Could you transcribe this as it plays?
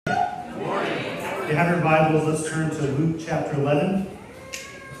you have your Bibles, let's turn to Luke chapter 11.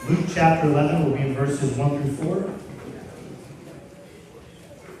 Luke chapter 11 will be in verses 1 through 4.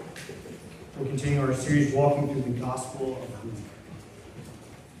 We'll continue our series walking through the Gospel of Luke.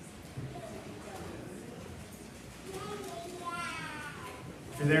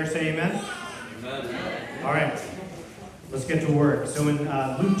 If you're there, say amen. Amen. All right, let's get to work. So in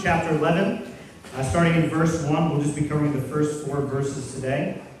Luke chapter 11, starting in verse 1, we'll just be covering the first 4 verses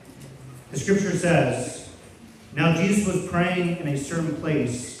today. The scripture says, "Now Jesus was praying in a certain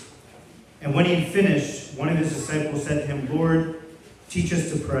place, and when he had finished, one of his disciples said to him, 'Lord, teach us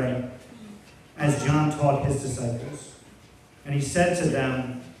to pray, as John taught his disciples.' And he said to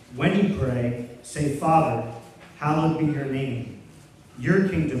them, 'When you pray, say, Father, hallowed be your name. Your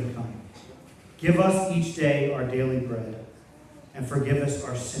kingdom come. Give us each day our daily bread, and forgive us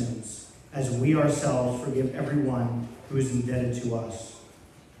our sins, as we ourselves forgive everyone who is indebted to us.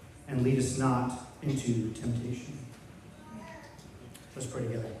 And lead us not into temptation.'" Let's pray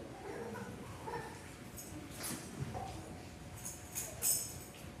together.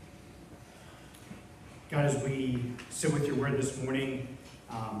 God, as we sit with your word this morning,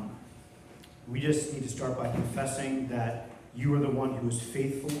 we just need to start by confessing that you are the one who is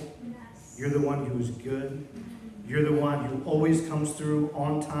faithful. Yes. You're the one who is good. You're the one who always comes through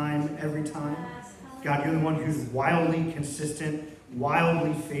on time, every time. Yes. God, you're the one who's wildly consistent,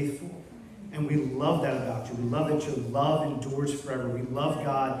 wildly faithful. And we love that about you. We love that your love endures forever. We love,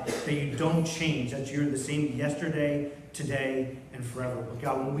 God, that you don't change, that you're the same yesterday, today, and forever. But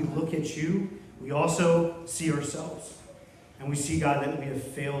God, when we look at you, we also see ourselves. And we see, God, that we have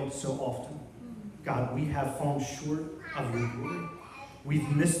failed so often. God, we have fallen short of your glory.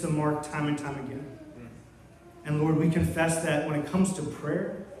 We've missed the mark time and time again. And Lord, we confess that when it comes to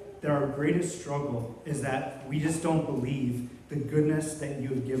prayer, that our greatest struggle is that we just don't believe the goodness that you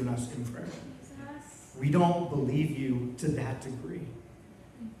have given us in prayer. We don't believe you to that degree.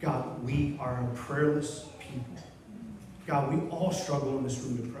 God, we are a prayerless people. God, we all struggle in this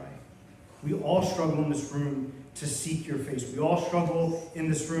room to pray. We all struggle in this room to seek your face. We all struggle in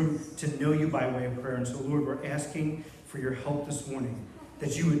this room to know you by way of prayer. And so, Lord, we're asking for your help this morning,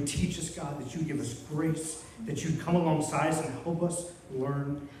 that you would teach us, God, that you would give us grace, that you'd come alongside us and help us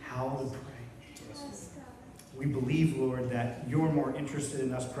learn how to pray. We believe, Lord, that you're more interested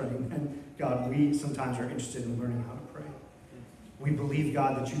in us praying than, God, we sometimes are interested in learning how to pray. We believe,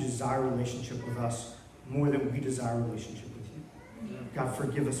 God, that you desire a relationship with us more than we desire a relationship with you. God,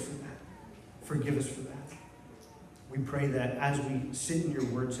 forgive us for that. Forgive us for that. We pray that as we sit in your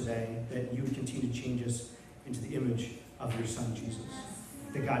word today, that you would continue to change us into the image of your Son, Jesus.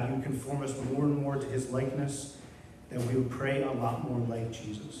 That, God, you would conform us more and more to his likeness, that we would pray a lot more like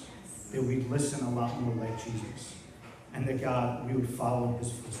Jesus, that we'd listen a lot more like Jesus, and that, God, we would follow in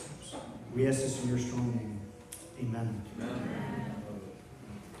his footsteps. We ask this in your strong name. Amen. Amen.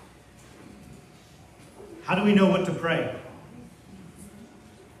 How do we know what to pray?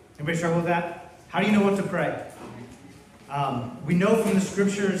 Anybody struggle with that? How do you know what to pray? We know from the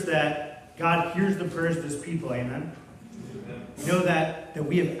scriptures that God hears the prayers of his people. Amen. We know that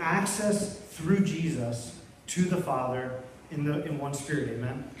we have access through Jesus to the Father in one spirit.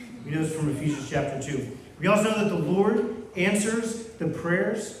 Amen. We know this from Ephesians chapter 2. We also know that the Lord answers the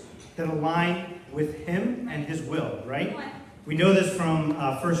prayers that align with him and his will, right? We know this from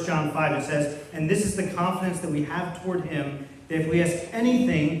 1 John 5. It says, "And this is the confidence that we have toward him, that if we ask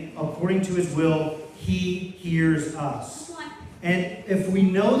anything according to his will, he hears us." And if we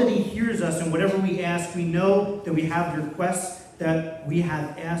know that he hears us in whatever we ask, we know that we have the requests that we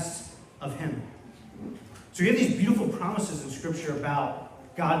have asked of him. So we have these beautiful promises in Scripture about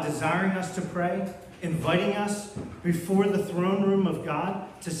God desiring us to pray, inviting us before the throne room of God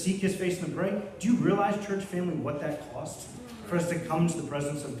to seek his face and to pray. Do you realize, church family, what that costs for us to come to the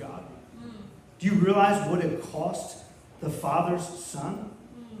presence of God? Do you realize what it cost the Father's Son,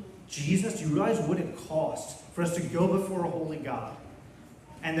 Jesus? Do you realize what it cost for us to go before a holy God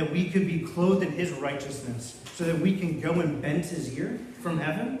and that we could be clothed in his righteousness so that we can go and bend his ear from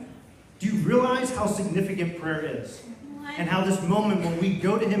heaven? Do you realize how significant prayer is? And how this moment when we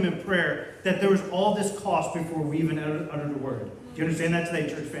go to him in prayer, that there was all this cost before we even uttered a word. Do you understand that today,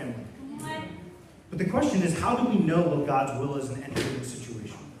 church family? But the question is, how do we know what God's will is in any given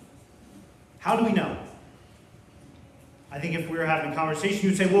situation? How do we know? I think if we were having a conversation,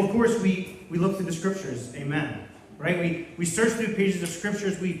 you'd say, well, of course, we look through the scriptures. Amen. Right? We search through the pages of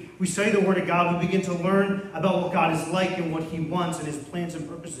scriptures. We study the word of God. We begin to learn about what God is like and what he wants and his plans and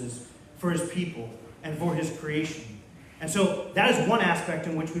purposes for his people and for his creation. And so that is one aspect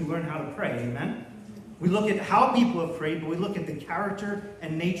in which we learn how to pray. Amen. We look at how people have prayed, but we look at the character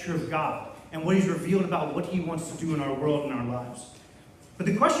and nature of God. and what he's revealed about what he wants to do in our world and our lives. But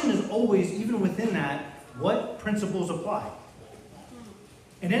the question is always, even within that, what principles apply?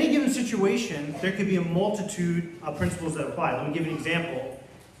 In any given situation, there could be a multitude of principles that apply. Let me give you an example.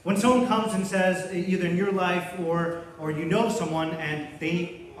 When someone comes and says, either in your life or you know someone and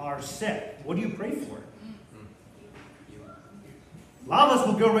they are sick, what do you pray for? A lot of us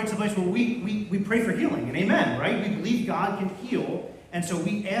will go right to the place where we pray for healing, and amen, right? We believe God can heal, and so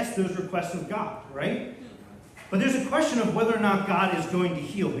we ask those requests of God, right? But there's a question of whether or not God is going to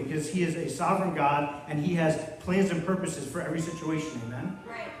heal, because he is a sovereign God, and he has plans and purposes for every situation, amen?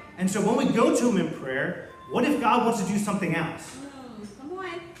 Right. And so when we go to him in prayer, what if God wants to do something else? Come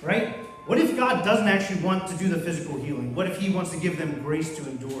on. Right? What if God doesn't actually want to do the physical healing? What if he wants to give them grace to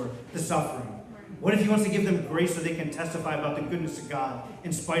endure the suffering? What if he wants to give them grace so they can testify about the goodness of God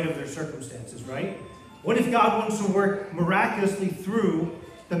in spite of their circumstances, right? What if God wants to work miraculously through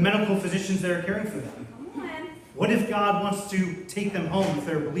the medical physicians that are caring for them? Come on. What if God wants to take them home if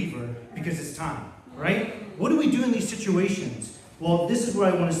they're a believer because it's time, right? What do we do in these situations? Well, this is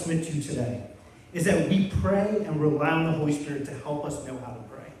what I want to submit to you today, is that we pray and rely on the Holy Spirit to help us know how to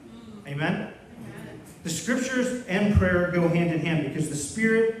pray. Amen? The scriptures and prayer go hand in hand, because the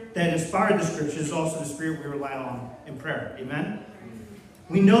spirit that inspired the scriptures is also the spirit we rely on in prayer. Amen?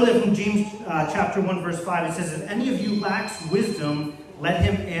 We know that from James chapter 1, verse 5, it says, if any of you lacks wisdom, let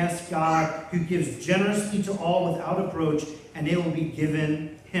him ask God, who gives generously to all without reproach, and it will be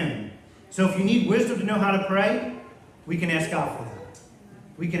given him. So if you need wisdom to know how to pray, we can ask God for that.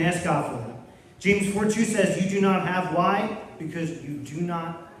 We can ask God for that. James 4:2 says, you do not have. Why? Because you do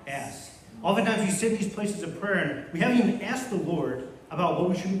not ask. Oftentimes we sit in these places of prayer and we haven't even asked the Lord about what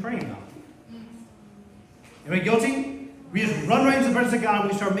we should be praying about. Am I guilty? We just run right into the presence of God and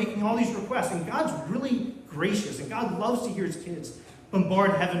we start making all these requests. And God's really gracious, and God loves to hear his kids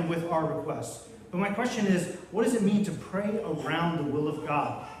bombard heaven with our requests. But my question is, what does it mean to pray around the will of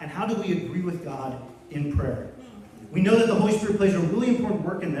God? And how do we agree with God in prayer? We know that the Holy Spirit plays a really important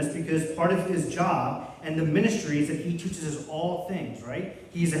work in this, because part of his job and the ministry is that he teaches us all things, right?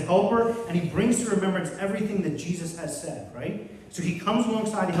 He's a helper, and he brings to remembrance everything that Jesus has said, right? So he comes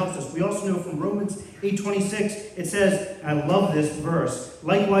alongside, he helps us. We also know from Romans 8:26, it says, and I love this verse,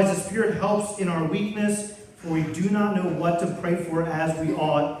 likewise the Spirit helps in our weakness, for we do not know what to pray for as we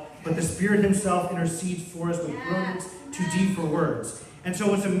ought, but the Spirit himself intercedes for us with groanings too deep for words. And so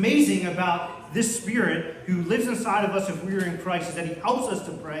what's amazing about this Spirit who lives inside of us if we are in Christ is that he helps us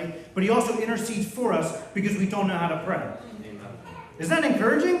to pray, but he also intercedes for us because we don't know how to pray. Amen. Is that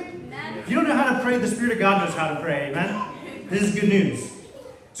encouraging? Amen. If you don't know how to pray, the Spirit of God knows how to pray. Amen? This is good news.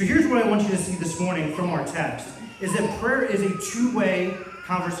 So here's what I want you to see this morning from our text, is that prayer is a two-way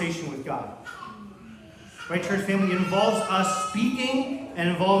conversation with God. Right, church family? It involves us speaking and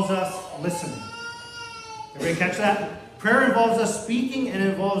involves us listening. Everybody catch that? Prayer involves us speaking and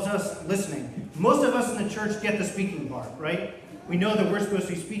involves us listening. Most of us in the church get the speaking part, right? We know that we're supposed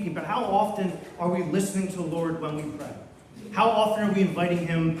to be speaking, but how often are we listening to the Lord when we pray? How often are we inviting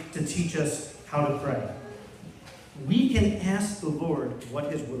him to teach us how to pray? We can ask the Lord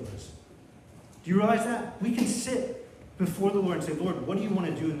what his will is. Do you realize that? We can sit before the Lord and say, Lord, what do you want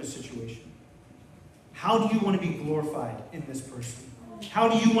to do in this situation? How do you want to be glorified in this person? How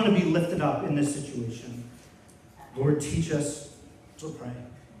do you want to be lifted up in this situation? Lord, teach us to pray.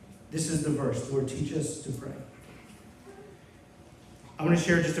 This is the verse. Lord, teach us to pray. I want to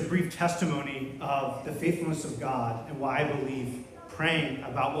share just a brief testimony of the faithfulness of God and why I believe praying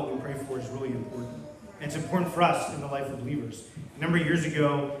about what we pray for is really important. And it's important for us in the life of believers. A number of years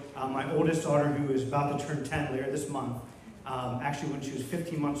ago, my oldest daughter, who is about to turn 10 later this month, actually when she was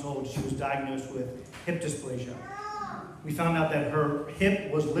 15 months old, she was diagnosed with hip dysplasia. We found out that her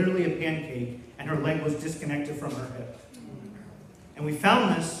hip was literally a pancake and her leg was disconnected from her hip. And we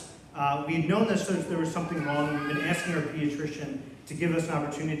found this, we had known this, so there was something wrong. We've been asking our pediatrician to give us an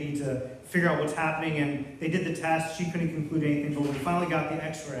opportunity to figure out what's happening, and they did the test. She couldn't conclude anything, but when we finally got the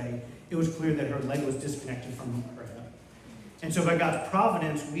x-ray, it was clear that her leg was disconnected from her hip. And so by God's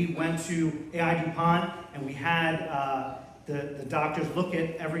providence, we went to AI DuPont, and we had the doctors look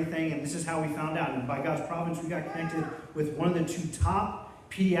at everything, and this is how we found out. And by God's providence, we got connected with one of the two top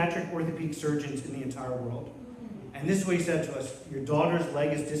pediatric orthopedic surgeons in the entire world. And this is what he said to us: your daughter's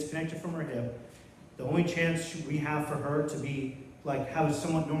leg is disconnected from her hip. The only chance we have for her to be have a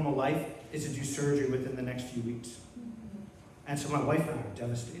somewhat normal life is to do surgery within the next few weeks. And so my wife and I were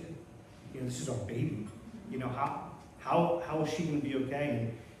devastated. This is our baby. How is she going to be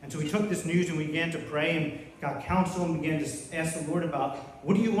okay? And so we took this news and we began to pray and got counsel and began to ask the Lord about,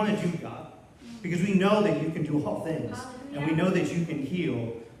 what do you want to do, God? Because we know that you can do all things. And we know that you can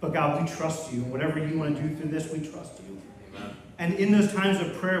heal. but God, we trust you. Whatever you want to do through this, we trust you. Amen. And in those times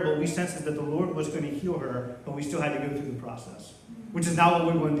of prayer, what we sensed is that the Lord was going to heal her, but we still had to go through the process, which is not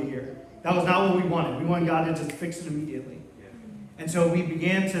what we wanted to hear. That was not what we wanted. We wanted God to just fix it immediately. And so we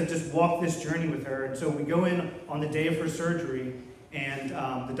began to just walk this journey with her. And so we go in on the day of her surgery, and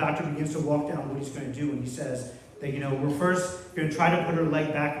the doctor begins to walk down what he's going to do. And he says that, we're first going to try to put her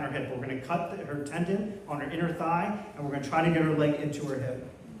leg back in her hip. We're going to cut her tendon on her inner thigh, and we're going to try to get her leg into her hip.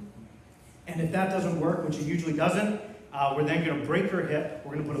 And if that doesn't work, which it usually doesn't, we're then going to break her hip.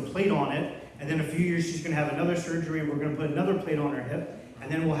 We're going to put a plate on it. And then in a few years, she's going to have another surgery. We're going to put another plate on her hip.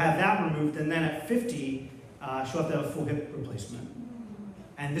 And then we'll have that removed. And then at 50, she'll have to have a full hip replacement.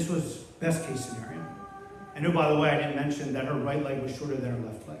 And this was best case scenario. And oh, by the way, I didn't mention that her right leg was shorter than her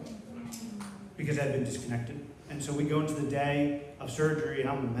left leg because it had been disconnected. And so we go into the day of surgery, and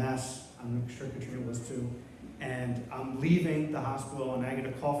I'm a mess. I'm sure Katrina was too. And I'm leaving the hospital, and I get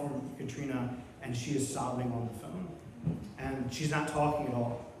a call from Katrina, and she is sobbing on the phone. And she's not talking at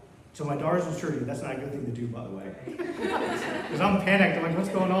all. So my daughter's in surgery. That's not a good thing to do, by the way. Because I'm panicked. I'm like, what's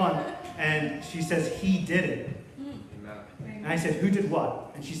going on? And she says, he did it. And I said, who did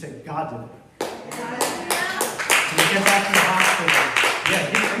what? And she said, God did it. So we get back to the hospital.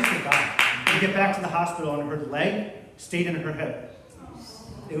 Yeah, give praise to God. We get back to the hospital, and her leg stayed in her hip.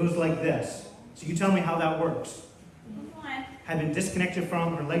 It was like this. So you tell me how that works. Had been disconnected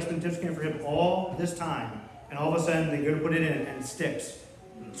from, her leg's been disconnected from her hip all this time. And all of a sudden, they go to put it in, and it sticks.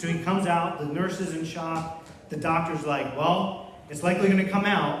 So he comes out, the nurse is in shock. The doctor's like, well, it's likely going to come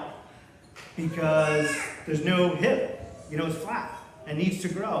out because there's no hip. It's flat and needs to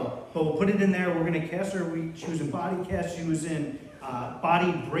grow. But we'll put it in there. We're going to cast her. She was in body cast. She was in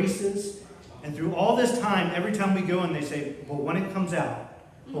body braces. And through all this time, every time we go in, they say, but when it comes out,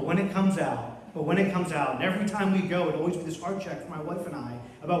 but when it comes out, but when it comes out. And every time we go, it always be this heart check for my wife and I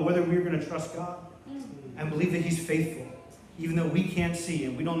about whether we were going to trust God and believe that he's faithful, even though we can't see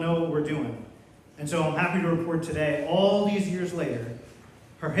and we don't know what we're doing. And so I'm happy to report today, all these years later,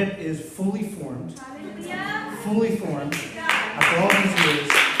 her hip is fully formed. Hallelujah. Fully formed. After all these years.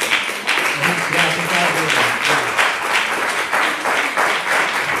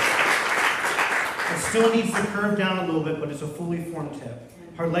 It still needs to curve down a little bit, but it's a fully formed hip.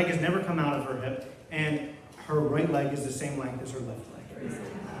 Her leg has never come out of her hip, and her right leg is the same length as her left leg.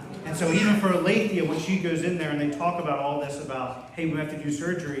 And so even for Alethea, when she goes in there and they talk about all this about, hey, we have to do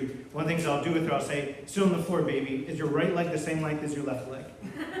surgery, one of the things I'll do with her, I'll say, sit on the floor, baby. Is your right leg the same length as your left leg?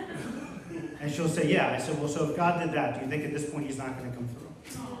 And she'll say, yeah. I said, well, so if God did that, do you think at this point he's not going to come through?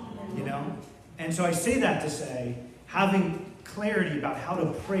 And so I say that to say, having clarity about how to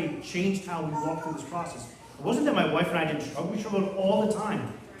pray changed how we walk through this process. It wasn't that my wife and I didn't struggle. We struggled all the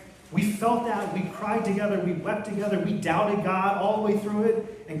time. We felt that. We cried together. We wept together. We doubted God all the way through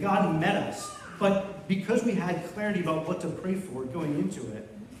it, and God met us. But because we had clarity about what to pray for going into it,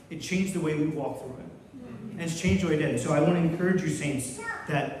 it changed the way we walk through it. And it's changed the way it did. So I want to encourage you, saints,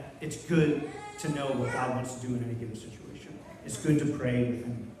 that it's good to know what God wants to do in any given situation. It's good to pray with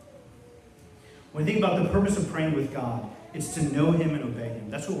him. When I think about the purpose of praying with God, it's to know him and obey him.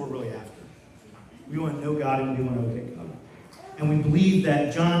 That's what we're really after. We want to know God and we want to obey God. And we believe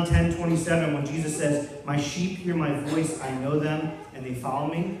that John 10:27, when Jesus says, my sheep hear my voice, I know them, and they follow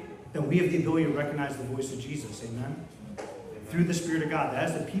me, that we have the ability to recognize the voice of Jesus. Amen? Through the Spirit of God.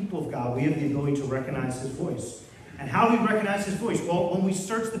 As the people of God, we have the ability to recognize his voice. And how do we recognize his voice? Well, when we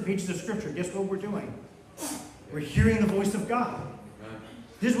search the pages of Scripture, guess what we're doing? We're hearing the voice of God.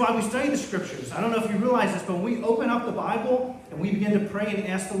 This is why we study the Scriptures. I don't know if you realize this, but when we open up the Bible and we begin to pray and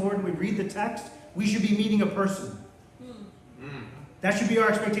ask the Lord and we read the text, we should be meeting a person. That should be our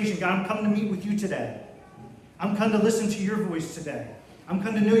expectation. God, I'm coming to meet with you today. I'm coming to listen to your voice today. I'm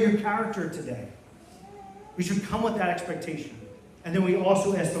coming to know your character today. We should come with that expectation. And then we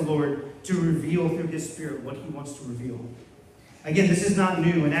also ask the Lord to reveal through his Spirit what he wants to reveal. Again, this is not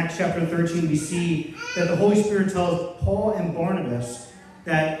new. In Acts chapter 13, we see that the Holy Spirit tells Paul and Barnabas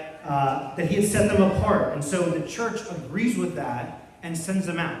that he had set them apart. And so the church agrees with that and sends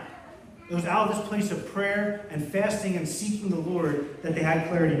them out. It was out of this place of prayer and fasting and seeking the Lord that they had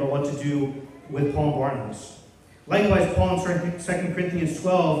clarity about what to do with Paul and Barnabas. Likewise, Paul in 2 Corinthians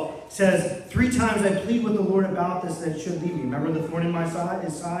 12 says, 3 times I plead with the Lord about this, that it should leave me. Remember the thorn in his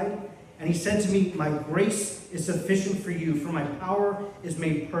side? And he said to me, my grace is sufficient for you, for my power is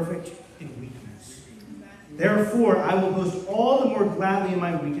made perfect in weakness. Therefore, I will boast all the more gladly in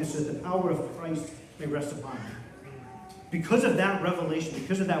my weakness, so that the power of Christ may rest upon me. Because of that revelation,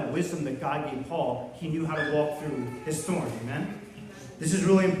 because of that wisdom that God gave Paul, he knew how to walk through his thorn. Amen? This is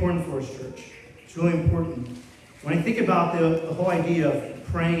really important for us, church. It's really important. When I think about the whole idea of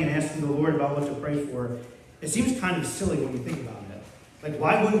praying and asking the Lord about what to pray for, it seems kind of silly when you think about it. Like,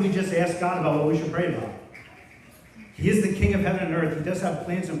 why wouldn't we just ask God about what we should pray about? He is the King of heaven and earth. He does have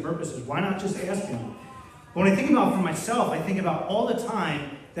plans and purposes. Why not just ask him? But when I think about it for myself, I think about all the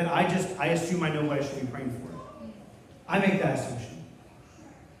time that I assume I know what I should be praying for. I make that assumption.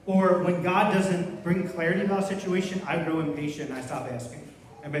 Or when God doesn't bring clarity about a situation, I grow impatient and I stop asking.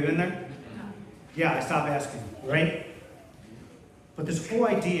 Everybody been there? Yeah, I stop asking, right? But this whole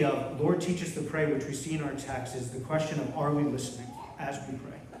idea of Lord teach us to pray, which we see in our text, is the question of, are we listening as we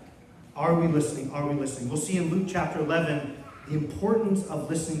pray? Are we listening? Are we listening? We'll see in Luke chapter 11 the importance of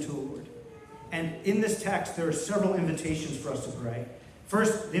listening to the Lord. And in this text, there are several invitations for us to pray.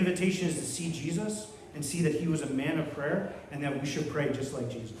 First, the invitation is to see Jesus and see that he was a man of prayer and that we should pray just like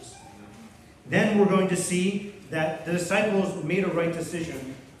Jesus. Then we're going to see that the disciples made a right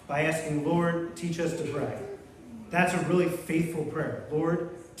decision by asking, Lord, teach us to pray. That's a really faithful prayer.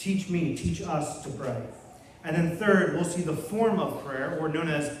 Lord, teach me, teach us to pray. And then third, we'll see the form of prayer, or known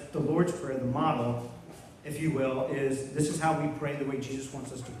as the Lord's Prayer, the model, if you will, is this is how we pray the way Jesus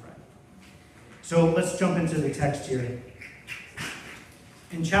wants us to pray. So let's jump into the text here.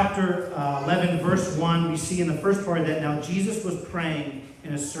 In chapter 11, verse 1, we see in the first part of that, now Jesus was praying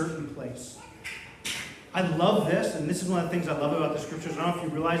in a certain place. I love this, and this is one of the things I love about the scriptures. I don't know if you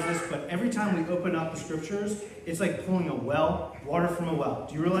realize this, but every time we open up the scriptures, it's like pulling a well, water from a well.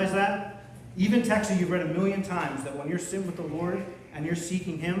 Do you realize that? Even texts that you've read a million times, that when you're sitting with the Lord and you're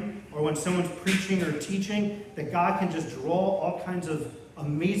seeking him, or when someone's preaching or teaching, that God can just draw all kinds of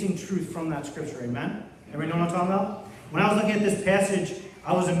amazing truth from that scripture. Amen? Everybody know what I'm talking about? When I was looking at this passage,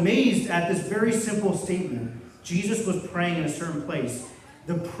 I was amazed at this very simple statement. Jesus was praying in a certain place.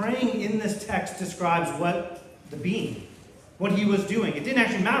 The praying in this text describes what he was doing. It didn't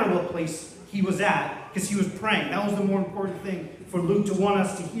actually matter what place he was at, because he was praying. That was the more important thing for Luke to want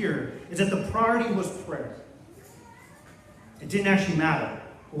us to hear, is that the priority was prayer. It didn't actually matter.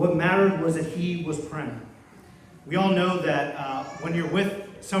 What mattered was that he was praying. We all know that when you're with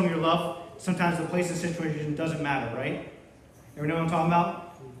someone you love, sometimes the place and situation doesn't matter, right? Everybody know what I'm talking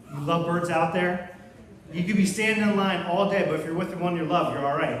about? You love birds out there. You could be standing in line all day, but if you're with the one you love, you're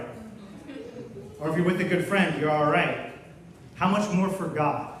all right. Or if you're with a good friend, you're all right. How much more for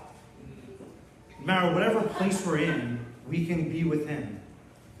God? No matter whatever place we're in, we can be with him.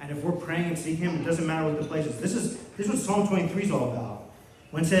 And if we're praying and seeking him, it doesn't matter what the place is. This is what Psalm 23 is all about.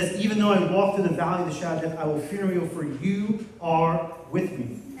 When it says, even though I walk through the valley of the shadow of death, I will fear no evil, for you are with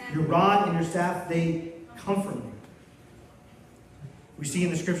me. Your rod and your staff, they comfort me. We see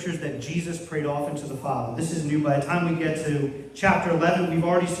in the scriptures that Jesus prayed often to the Father. This is new. By the time we get to chapter 11, we've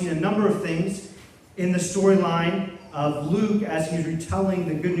already seen a number of things in the storyline of Luke as he's retelling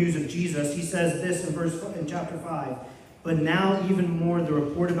the good news of Jesus. He says this in chapter 5. But now even more the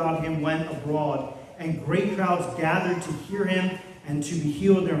report about him went abroad, and great crowds gathered to hear him and to be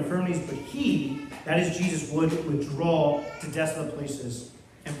healed of their infirmities. But he, that is Jesus, would withdraw to desolate places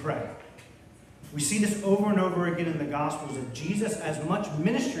and pray. We see this over and over again in the Gospels of Jesus. As much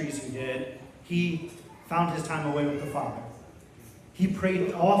ministry as he did, he found his time away with the Father. He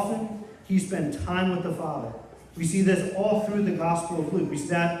prayed often. He spent time with the Father. We see this all through the Gospel of Luke. We see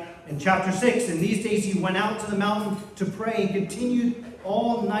that in chapter 6. In these days he went out to the mountain to pray and continued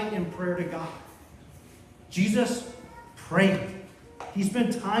all night in prayer to God. Jesus prayed. He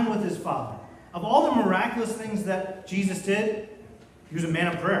spent time with his Father. Of all the miraculous things that Jesus did, he was a man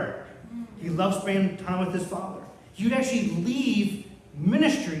of prayer. He loved spending time with his Father. He would actually leave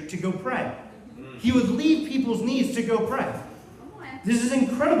ministry to go pray. He would leave people's needs to go pray. This is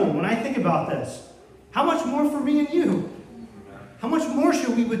incredible when I think about this. How much more for me and you? How much more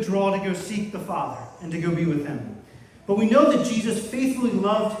should we withdraw to go seek the Father and to go be with him? But we know that Jesus faithfully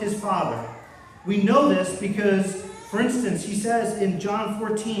loved his Father. We know this because, for instance, he says in John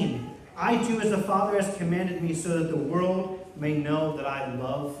 14, I do as the Father has commanded me, so that the world may know that I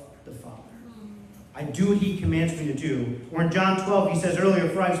love the Father. I do what he commands me to do. Or in John 12, he says earlier,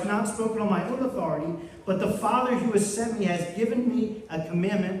 for I have not spoken on my own authority, but the Father who has sent me has given me a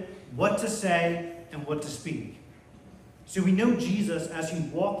commandment what to say and what to speak. So we know Jesus, as he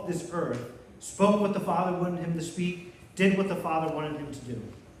walked this earth, spoke what the Father wanted him to speak, did what the Father wanted him to do.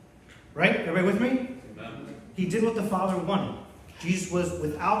 Right? Everybody with me? Amen. He did what the Father wanted. Jesus was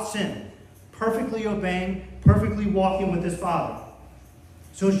without sin, perfectly obeying, perfectly walking with his Father.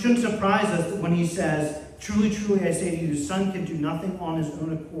 So it shouldn't surprise us when he says, truly, truly, I say to you, the Son can do nothing on his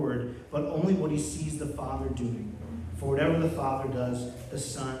own accord, but only what he sees the Father doing. For whatever the Father does, the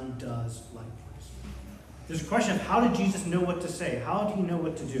Son does likewise. There's a question of how did Jesus know what to say? How did he know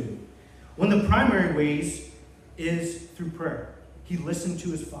what to do? One of the primary ways is through prayer. He listened to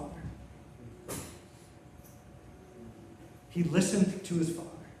his Father. He listened to his Father.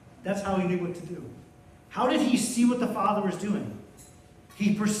 That's how he knew what to do. How did he see what the Father was doing?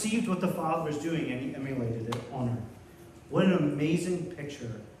 He perceived what the Father was doing and he emulated it on earth. What an amazing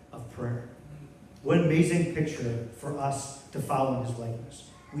picture of prayer. What an amazing picture for us to follow in his likeness.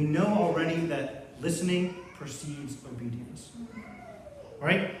 We know already that listening precedes obedience.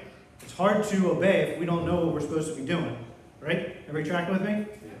 Right? It's hard to obey if we don't know what we're supposed to be doing. Right? Everybody tracking with me?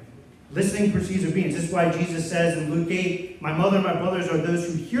 Yeah. Listening precedes obedience. This is why Jesus says in Luke 8, my mother and my brothers are those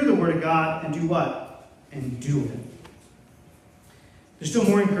who hear the word of God and do what? And do it. There's still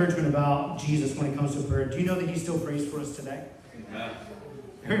more encouragement about Jesus when it comes to prayer. Do you know that he still prays for us today? Amen.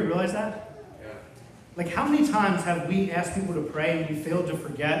 Have you realized that? Yeah. Like, how many times have we asked people to pray and we failed to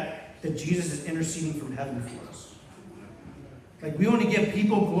forget that Jesus is interceding from heaven for us? Like, we want to give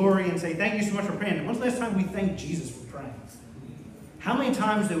people glory and say, thank you so much for praying. And when's the last time we thanked Jesus for praying? How many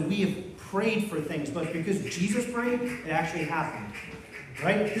times that we have prayed for things, but because Jesus prayed, it actually happened?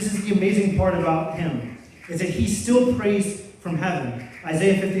 Right? This is the amazing part about him, is that he still prays from heaven.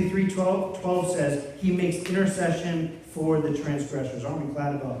 Isaiah 53:12 says, he makes intercession for the transgressors. Aren't we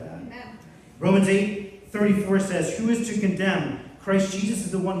glad about that? Amen. Romans 8:34 says, who is to condemn? Christ Jesus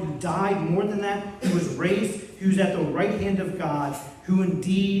is the one who died. More than that, who was raised, who's at the right hand of God, who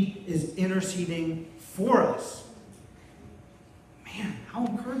indeed is interceding for us. Man, how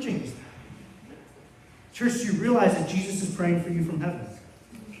encouraging is that? Church, do you realize that Jesus is praying for you from heaven?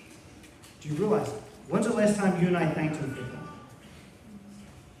 Do you realize it? When's the last time you and I thanked him for that?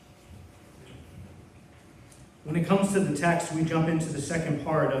 When it comes to the text, we jump into the second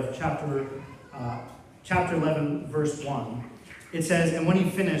part of chapter 11, verse 1. It says, and when he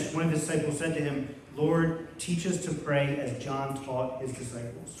finished, one of his disciples said to him, Lord, teach us to pray as John taught his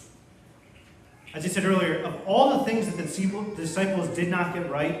disciples. As I said earlier, of all the things that the disciples did not get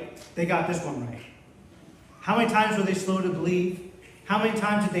right, they got this one right. How many times were they slow to believe? How many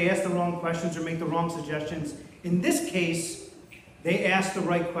times did they ask the wrong questions or make the wrong suggestions? In this case, they asked the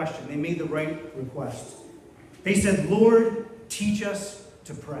right question. They made the right request. They said, Lord, teach us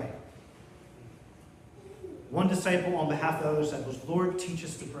to pray. One disciple on behalf of the other disciples, Lord, teach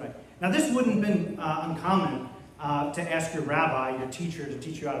us to pray. Now, this wouldn't have been uncommon to ask your rabbi, your teacher, to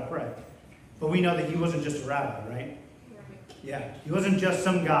teach you how to pray. But we know that he wasn't just a rabbi, right? Yeah, he wasn't just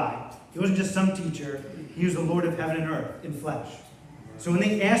some guy. He wasn't just some teacher. He was the Lord of heaven and earth in flesh. So when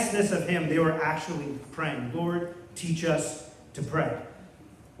they asked this of him, they were actually praying, Lord, teach us to pray.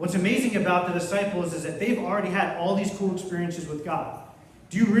 What's amazing about the disciples is that they've already had all these cool experiences with God.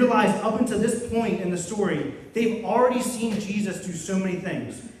 Do you realize up until this point in the story, they've already seen Jesus do so many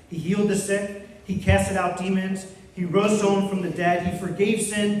things. He healed the sick. He casted out demons. He rose someone from the dead. He forgave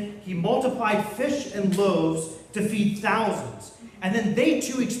sin. He multiplied fish and loaves to feed thousands. And then they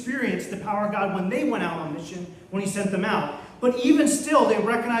too experienced the power of God when they went out on mission, when he sent them out. But even still, they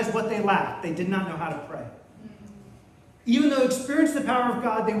recognized what they lacked. They did not know how to pray. Even though they experienced the power of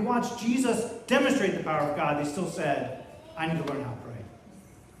God, they watched Jesus demonstrate the power of God, they still said, I need to learn how to pray.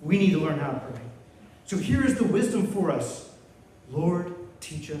 We need to learn how to pray. So here is the wisdom for us. Lord,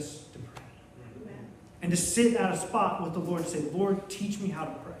 teach us to pray. Amen. And to sit at a spot with the Lord and say, Lord, teach me how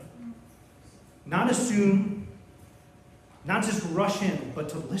to pray. Not assume, not just rush in, but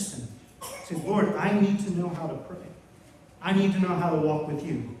to listen. Say, Lord, I need to know how to pray. I need to know how to walk with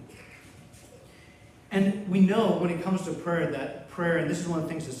you. And we know when it comes to prayer that prayer, and this is one of the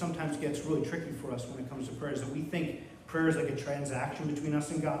things that sometimes gets really tricky for us when it comes to prayer, is that we think prayer is like a transaction between us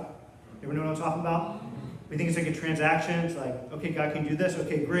and God. You ever know what I'm talking about? We think it's like a transaction. It's like, okay, God, can you do this?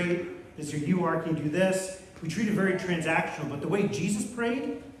 Okay, great. This is your you are, can you do this? We treat it very transactional. But the way Jesus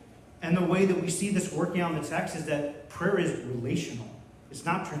prayed and the way that we see this working out in the text is that prayer is relational. It's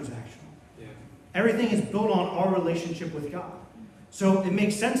not transactional. Yeah. Everything is built on our relationship with God. So it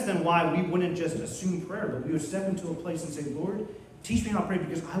makes sense then why we wouldn't just assume prayer, but we would step into a place and say, Lord, teach me how to pray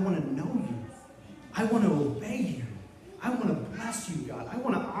because I want to know you. I want to obey you. I want to bless you, God. I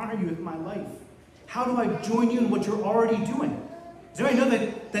want to honor you with my life. How do I join you in what you're already doing? Does everybody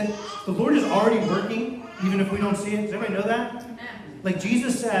know that the Lord is already working, even if we don't see it? Does everybody know that? Like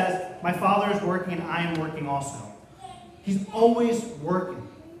Jesus says, my Father is working and I am working also. He's always working.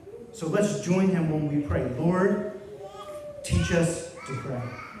 So let's join him when we pray. Lord, teach us to pray.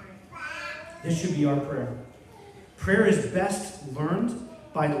 This should be our prayer. Prayer is best learned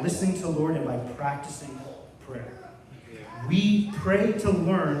by listening to the Lord and by practicing prayer. We pray to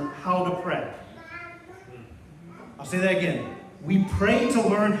learn how to pray. I'll say that again. We pray to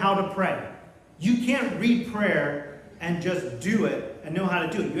learn how to pray. You can't read prayer and just do it and know how to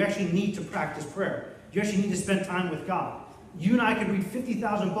do it. You actually need to practice prayer. You actually need to spend time with God. You and I could read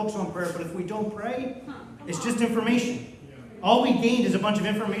 50,000 books on prayer, but if we don't pray, it's just information. All we gained is a bunch of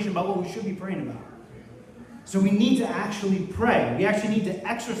information about what we should be praying about. So we need to actually pray. We actually need to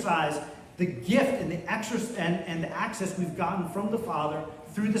exercise the gift and the access we've gotten from the Father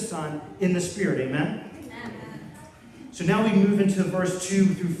through the Son in the Spirit. Amen? So now we move into verse 2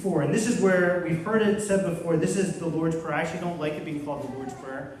 through 4. And this is where we've heard it said before. This is the Lord's Prayer. I actually don't like it being called the Lord's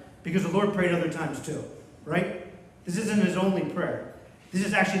Prayer because the Lord prayed other times too. Right? This isn't his only prayer. This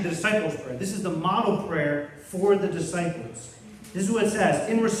is actually the disciples' prayer. This is the model prayer for the disciples. This is what it says.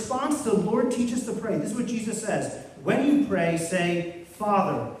 In response to the Lord teach us to pray. This is what Jesus says. When you pray, say,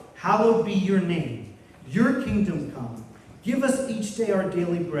 Father, hallowed be your name. Your kingdom come. Give us each day our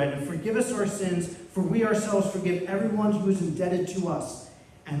daily bread, and forgive us our sins, for we ourselves forgive everyone who is indebted to us.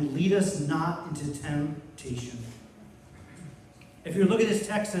 And lead us not into temptation. If you look at this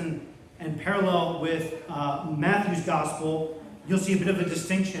text and parallel with Matthew's gospel, you'll see a bit of a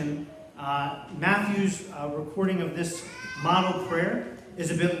distinction. Matthew's recording of this model prayer is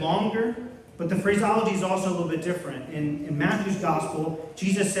a bit longer, but the phraseology is also a little bit different. In Matthew's gospel,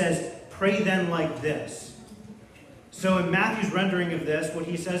 Jesus says, pray then like this. So in Matthew's rendering of this, what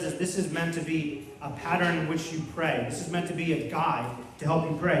he says is this is meant to be a pattern in which you pray. This is meant to be a guide to help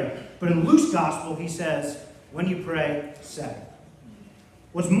you pray. But in Luke's gospel, he says, when you pray, say.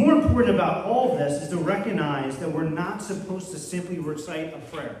 What's more important about all this is to recognize that we're not supposed to simply recite a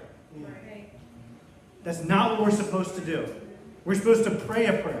prayer. That's not what we're supposed to do. We're supposed to pray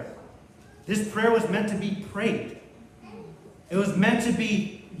a prayer. This prayer was meant to be prayed. It was meant to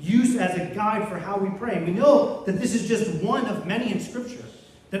be used as a guide for how we pray. And we know that this is just one of many in Scripture.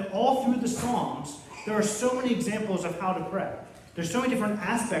 That all through the Psalms, there are so many examples of how to pray. There's so many different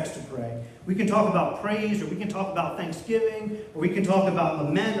aspects to pray. We can talk about praise, or we can talk about thanksgiving, or we can talk about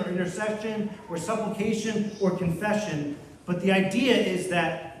lament, or intercession, or supplication, or confession. But the idea is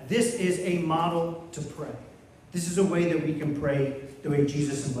that this is a model to pray. This is a way that we can pray the way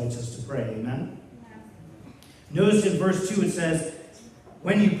Jesus invites us to pray. Amen? Notice in verse 2 it says,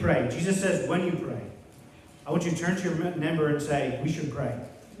 when you pray. Jesus says, when you pray. I want you to turn to your neighbor and say, we should pray.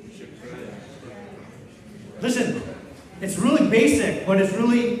 Listen, it's really basic, but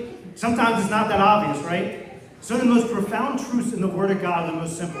sometimes it's not that obvious, right? Some of the most profound truths in the Word of God are the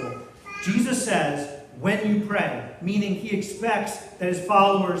most simple. Jesus says, when you pray, meaning he expects that his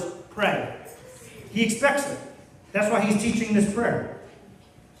followers pray. He expects it. That's why he's teaching this prayer.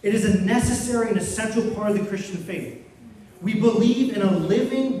 It is a necessary and essential part of the Christian faith. We believe in a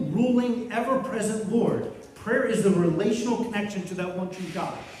living, ruling, ever-present Lord. Prayer is the relational connection to that one true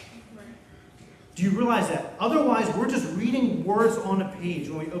God. Do you realize that? Otherwise, we're just reading words on a page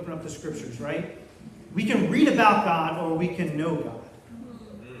when we open up the Scriptures, right? We can read about God or we can know God.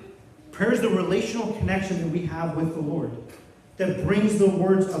 Prayer is the relational connection that we have with the Lord that brings the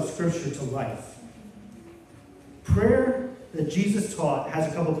words of Scripture to life. Prayer that Jesus taught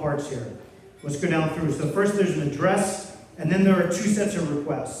has a couple parts here. Let's go down through. So first there's an address, and then there are two sets of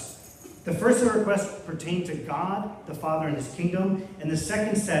requests. The first set of requests pertain to God, the Father, and his kingdom, and the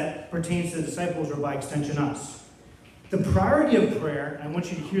second set pertains to the disciples, or by extension us. The priority of prayer, and I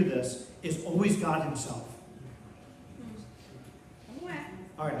want you to hear this, is always God himself.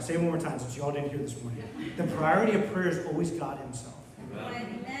 All right, I'll say it one more time since you all didn't hear this morning. The priority of prayer is always God himself.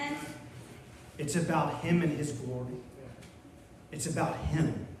 Amen. It's about him and his glory. It's about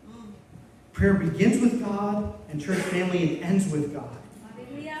him. Prayer begins with God, and church family, it ends with God.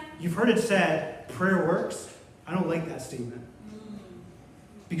 You've heard it said, prayer works. I don't like that statement.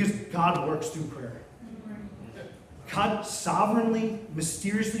 Because God works through prayer. God sovereignly,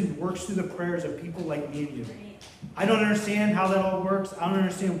 mysteriously works through the prayers of people like me and you. I don't understand how that all works. I don't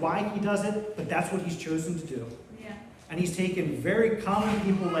understand why he does it, but that's what he's chosen to do. And he's taken very common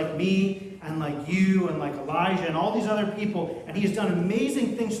people like me and like you and like Elijah and all these other people, and he has done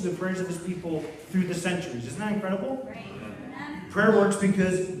amazing things through the prayers of his people through the centuries. Isn't that incredible? Right. Prayer works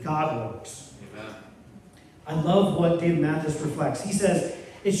because God works. Amen. I love what David Mathis reflects. He says,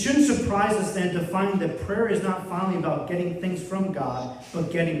 it shouldn't surprise us then to find that prayer is not finally about getting things from God,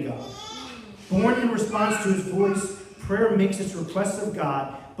 but getting God. Born in response to his voice, prayer makes its requests of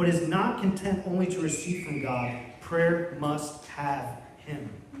God, but is not content only to receive from God. Prayer must have him.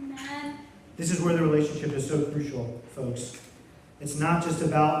 Amen. This is where the relationship is so crucial, folks. It's not just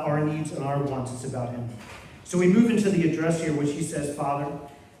about our needs and our wants, it's about him. So we move into the address here, which he says, Father.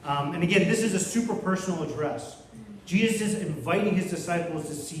 And again, this is a super personal address. Jesus is inviting his disciples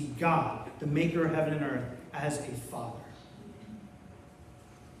to see God, the maker of heaven and earth, as a father.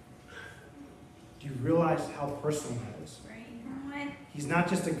 Do you realize how personal that is? Right. Amen. He's not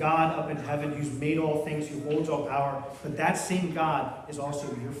just a God up in heaven who's made all things, who holds all power, but that same God is also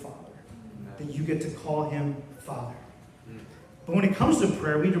your Father, that you get to call him Father. But when it comes to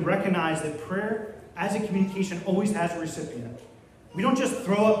prayer, we need to recognize that prayer as a communication always has a recipient. We don't just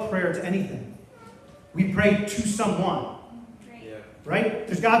throw up prayer to anything. We pray to someone, right?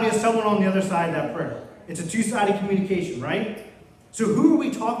 There's got to be someone on the other side of that prayer. It's a two-sided communication, right? So who are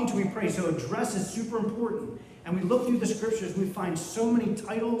we talking to? We pray. So address is super important. And we look through the scriptures, we find so many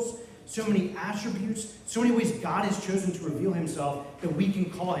titles, so many attributes, so many ways God has chosen to reveal himself that we can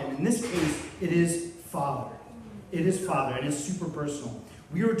call him. In this case, it is Father. It is Father, and it's super personal.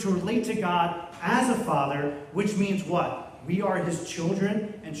 We are to relate to God as a father, which means what? We are his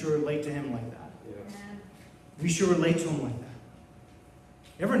children and should relate to him like that. Amen. We should relate to him like that.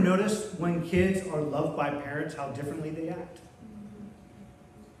 You ever notice when kids are loved by parents, how differently they act?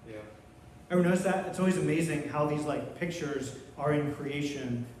 Ever notice that? It's always amazing how these pictures are in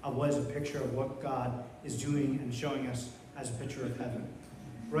creation of what is a picture of what God is doing and showing us as a picture of heaven.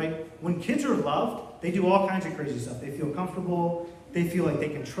 Right? When kids are loved, they do all kinds of crazy stuff. They feel comfortable. They feel like they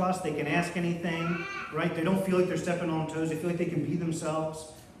can trust. They can ask anything. Right? They don't feel like they're stepping on toes. They feel like they can be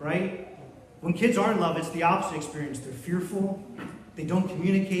themselves. Right? When kids are in love, it's the opposite experience. They're fearful. They don't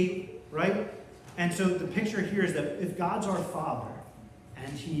communicate. Right? And so the picture here is that if God's our Father,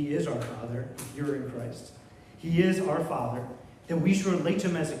 and he is our Father, if you're in Christ, he is our Father, then we should relate to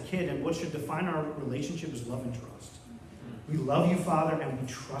him as a kid, and what should define our relationship is love and trust. We love you, Father, and we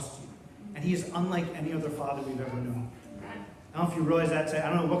trust you. And he is unlike any other father we've ever known. I don't know if you realize that. I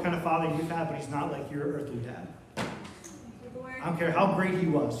don't know what kind of father you've had, but he's not like your earthly dad. I don't care how great he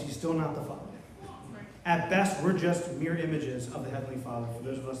was, he's still not the Father. At best, we're just mere images of the Heavenly Father, for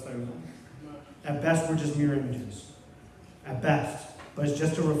those of us that are known. At best, we're just mere images. At best. But it's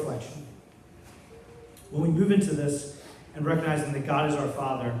just a reflection. When we move into this and recognizing that God is our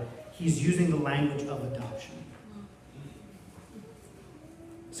Father, he's using the language of adoption.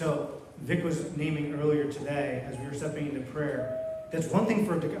 So Vic was naming earlier today, as we were stepping into prayer, that's one thing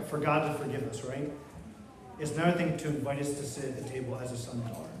for God to forgive us, right? It's another thing to invite us to sit at the table as a son and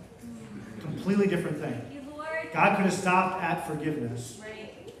daughter. Completely different thing. God could have stopped at forgiveness,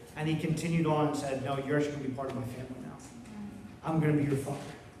 and he continued on and said, no, you're actually going to be part of my family now. I'm going to be your Father.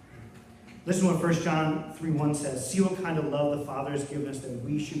 Listen to what 1 John 3:1 says. See what kind of love the Father has given us that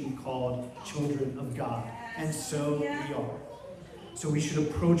we should be called children of God. And so we are. So we should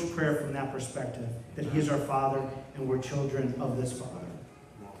approach prayer from that perspective, that he is our Father and we're children of this Father.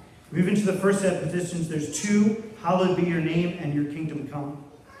 Moving to the first set of petitions, there's two, hallowed be your name and your kingdom come.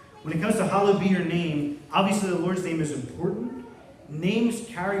 When it comes to hallowed be your name, obviously the Lord's name is important. Names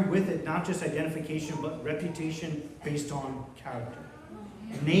carry with it not just identification, but reputation based on character.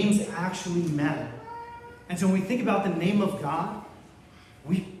 Names actually matter. And so when we think about the name of God,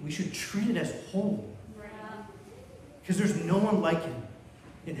 we should treat it as holy. Because there's no one like him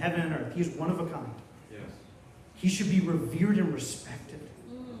in heaven and earth. He is one of a kind. Yes. He should be revered and respected.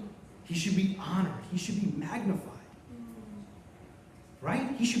 He should be honored. He should be magnified. Right?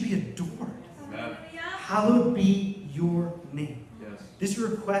 He should be adored. Amen. Hallowed be your name. Yes. This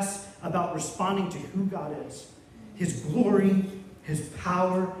request about responding to who God is, his glory, his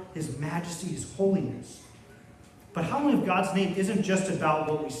power, his majesty, his holiness. But hallowing of God's name isn't just about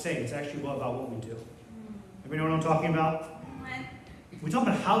what we say, it's actually about what we do. Everybody know what I'm talking about? We talk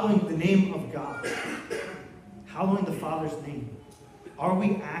about hallowing the name of God, hallowing the Father's name. Are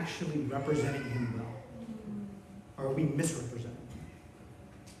we actually representing him well? Or are we misrepresenting him?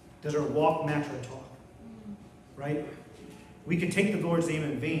 Does our walk match our talk? Right? We can take the Lord's name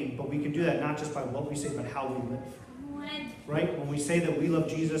in vain, but we can do that not just by what we say, but how we live. Right? When we say that we love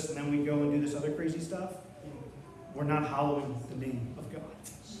Jesus and then we go and do this other crazy stuff, we're not hallowing the name of God.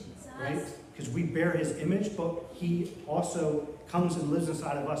 Right? Because we bear his image, but he also comes and lives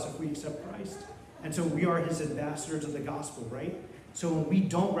inside of us if we accept Christ. And so we are his ambassadors of the gospel, right? So when we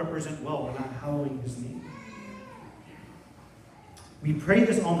don't represent well, we're not hallowing his name. We pray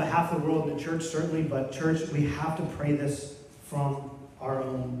this on behalf of the world and the church, certainly, but church, we have to pray this from our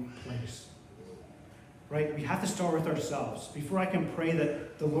own place. Right? We have to start with ourselves. Before I can pray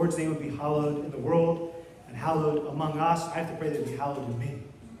that the Lord's name would be hallowed in the world and hallowed among us, I have to pray that it be hallowed in me.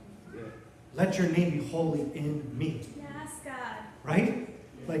 Let your name be holy in me. Yes, God. Right?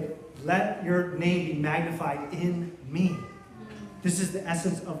 Like, let your name be magnified in me. This is the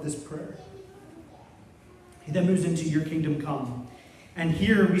essence of this prayer. He then moves into your kingdom come. And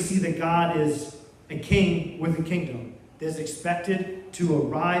here we see that God is a king with a kingdom that is expected to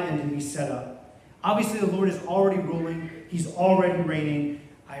arrive and to be set up. Obviously, the Lord is already ruling. He's already reigning.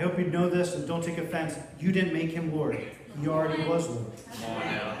 I hope you know this and don't take offense. You didn't make him Lord. He already was Lord. Come on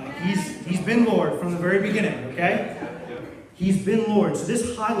now. He's been Lord from the very beginning, okay? He's been Lord. So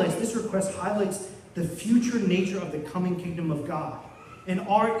this request highlights the future nature of the coming kingdom of God and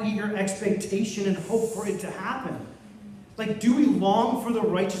our eager expectation and hope for it to happen. Like, do we long for the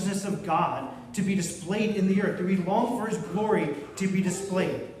righteousness of God to be displayed in the earth? Do we long for his glory to be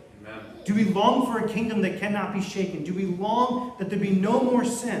displayed? Amen. Do we long for a kingdom that cannot be shaken? Do we long that there be no more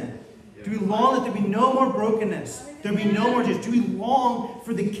sin? Do we long that there be no more brokenness? There be no more tears? Do we long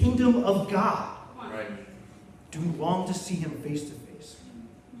for the kingdom of God? Right. Do we long to see him face to face?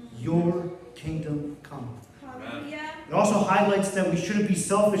 Your kingdom come. Hallelujah. It also highlights that we shouldn't be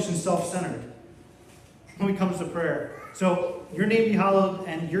selfish and self-centered when it comes to prayer. So, your name be hallowed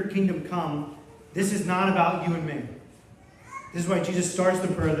and your kingdom come. This is not about you and me. This is why Jesus starts the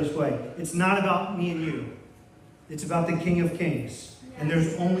prayer this way. It's not about me and you. It's about the King of Kings. And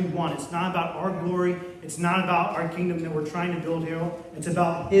there's only one. It's not about our glory. It's not about our kingdom that we're trying to build here. It's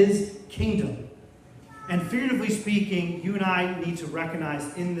about his kingdom. And figuratively speaking, you and I need to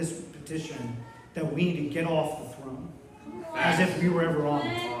recognize in this petition that we need to get off the throne. As if we were ever on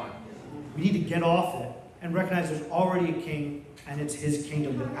it. Come on. We need to get off it and recognize there's already a king and it's his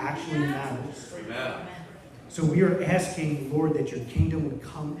kingdom that actually matters. Amen. So we are asking, Lord, that your kingdom would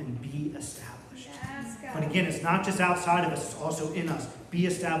come and be established. Yes, God. But again, it's not just outside of us, it's also in us. Be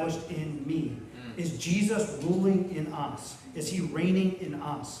established in me. Is Jesus ruling in us? Is he reigning in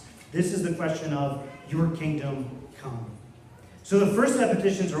us? This is the question of your kingdom come. So the first set of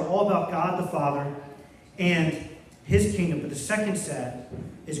petitions are all about God the Father and his kingdom. But the second set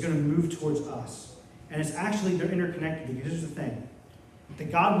is going to move towards us. And it's actually, they're interconnected because here's the thing. The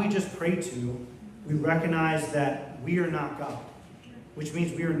God we just prayed to, we recognize that we are not God. Which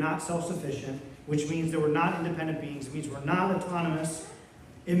means we are not self-sufficient. Which means that we're not independent beings. It means we're not autonomous.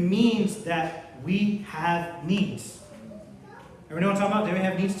 It means that we have needs. Everybody know what I'm talking about? Do we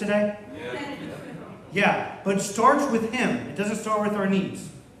have needs today? Yeah. Yeah, but it starts with him. It doesn't start with our needs.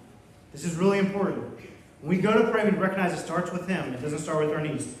 This is really important. When we go to pray, we recognize it starts with him. It doesn't start with our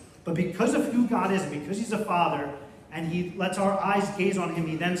needs. But because of who God is, because he's a father, and he lets our eyes gaze on him,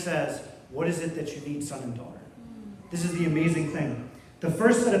 he then says, what is it that you need, son and daughter? This is the amazing thing. The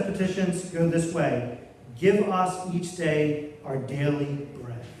first set of petitions go this way. Give us each day our daily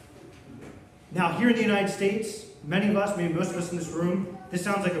bread. Now, here in the United States, many of us, maybe most of us in this room, this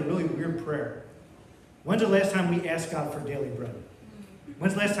sounds like a really weird prayer. When's the last time we asked God for daily bread?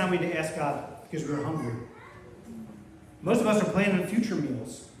 When's the last time we had to ask God because we were hungry? Most of us are planning future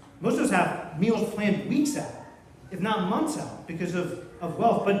meals. Most of us have meals planned weeks out, if not months out, because of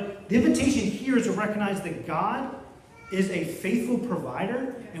wealth. But the invitation here is to recognize that God is a faithful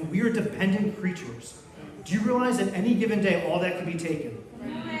provider, and we are dependent creatures. Do you realize that any given day, all that can be taken?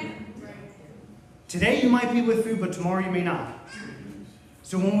 Today you might be with food, but tomorrow you may not.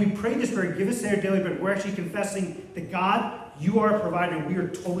 So when we pray this prayer, give us our daily bread, we're actually confessing that God, you are a provider, and we are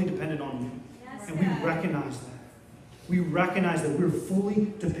totally dependent on you. Yes, And we God. recognize that. We recognize that we're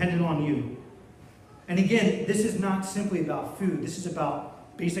fully dependent on you. And again, this is not simply about food. This is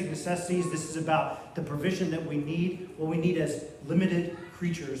about basic necessities. This is about the provision that we need, what we need as limited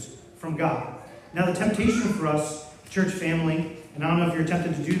creatures from God. Now, the temptation for us, church family, and I don't know if you're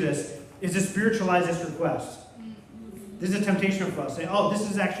tempted to do this, is to spiritualize this request. This is a temptation for us. Say, oh, this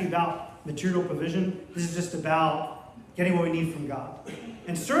is actually about material provision. This is just about getting what we need from God.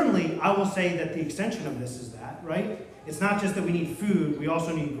 And certainly, I will say that the extension of this is that, right? It's not just that we need food, we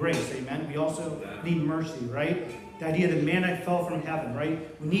also need grace, amen? We also need mercy, right? The idea that manna fell from heaven,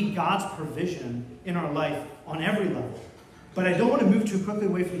 right? We need God's provision in our life on every level. But I don't want to move too quickly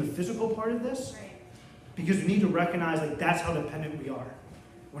away from the physical part of this, because we need to recognize like that's how dependent we are.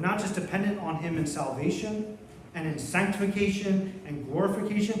 We're not just dependent on him in salvation and in sanctification and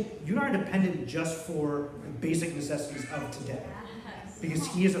glorification. You are dependent just for the basic necessities of today, because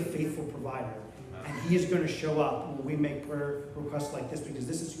he is a faithful provider. And he is going to show up when we make prayer requests like this, because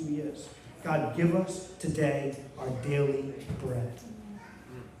this is who he is. God, give us today our daily bread.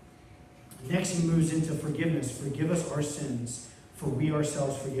 Next, he moves into forgiveness. Forgive us our sins, for we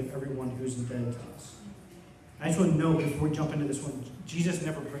ourselves forgive everyone who is indebted to us. I just want to know before we jump into this one, Jesus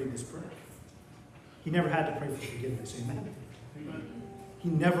never prayed this prayer. He never had to pray for forgiveness. Amen. He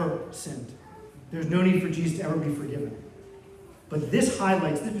never sinned. There's no need for Jesus to ever be forgiven. But this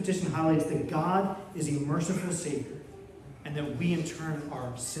petition highlights that God is a merciful Savior, and that we in turn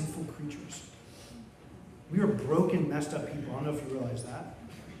are sinful creatures. We are broken, messed up people. I don't know if you realize that.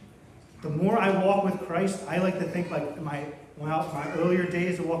 The more I walk with Christ, I like to think like in my earlier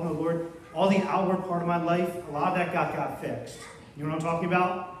days of walking with the Lord, all the outward part of my life, a lot of that got fixed. You know what I'm talking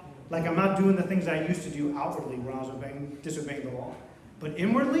about? Like I'm not doing the things I used to do outwardly when I was disobeying the law. But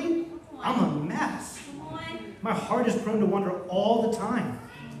inwardly, I'm a mess. Come on. My heart is prone to wander all the time.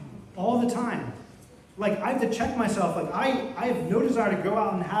 All the time. Like I have to check myself. Like I have no desire to go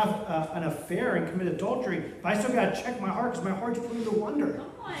out and have an affair and commit adultery, but I still got to check my heart because my heart's prone to wander.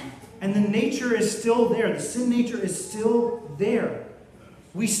 Come on. And the nature is still there. The sin nature is still there.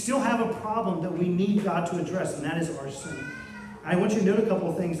 We still have a problem that we need God to address, and that is our sin. And I want you to note a couple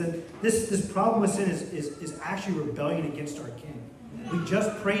of things, that this problem with sin is actually rebellion against our King. We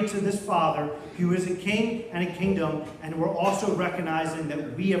just prayed to this Father who is a king and a kingdom, and we're also recognizing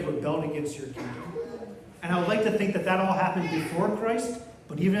that we have rebelled against your kingdom. And I would like to think that all happened before Christ,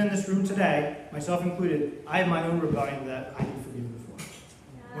 but even in this room today, myself included, I have my own rebellion that I need forgiven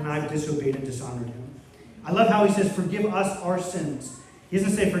for when I've disobeyed and dishonored him. I love how he says, forgive us our sins. He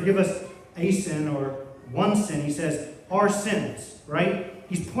doesn't say forgive us a sin or one sin. He says our sins, right?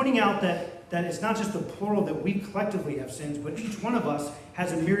 He's pointing out that it's not just the plural that we collectively have sins, but each one of us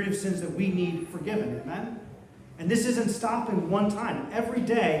has a myriad of sins that we need forgiven. Amen? And this isn't stopping one time. Every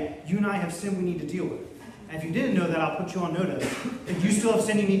day, you and I have sin we need to deal with. And if you didn't know that, I'll put you on notice. That you still have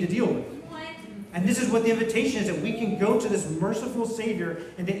sin you need to deal with. And this is what the invitation is, that we can go to this merciful Savior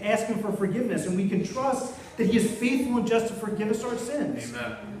and to ask him for forgiveness. And we can trust that he is faithful and just to forgive us our sins.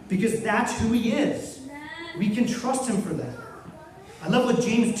 Amen. Because that's who he is. Amen. We can trust him for that. I love what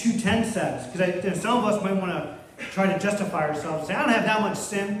James 2:10 says. Because some of us might want to try to justify ourselves. Say, I don't have that much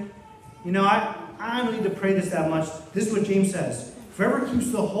sin. You know, I don't need to pray this that much. This is what James says. Whoever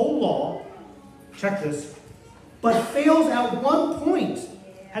keeps the whole law, check this, but fails at one point,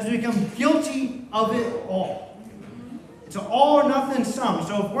 has become guilty of it all. It's an all or nothing sum.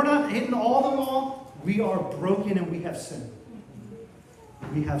 So if we're not hitting all the law, we are broken and we have sin.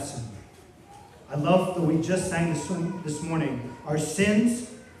 We have sin. I love that we just sang this morning. Our sins,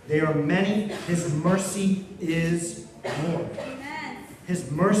 they are many. His mercy is more. Amen.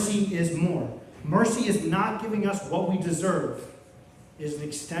 His mercy is more. Mercy is not giving us what we deserve. It is an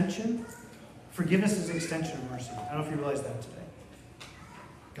extension. Forgiveness is an extension of mercy. I don't know if you realize that today.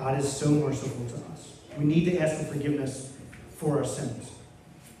 God is so merciful to us. We need to ask for forgiveness for our sins.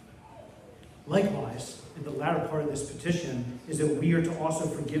 Likewise, in the latter part of this petition is that we are to also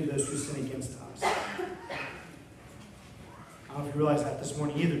forgive those who sin against us. I don't know if you realize that this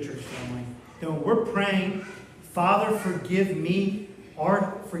morning either, church family. That when we're praying, Father, forgive me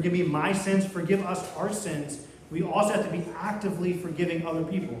my sins, forgive us our sins, we also have to be actively forgiving other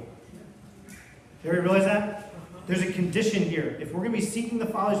people. Did you realize that? There's a condition here. If we're going to be seeking the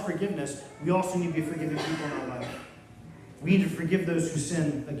Father's forgiveness, we also need to be forgiving people in our life. We need to forgive those who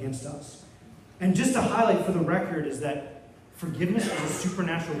sin against us. And just to highlight for the record is that forgiveness is a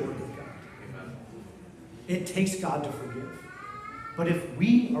supernatural work of God. Amen. It takes God to forgive. But if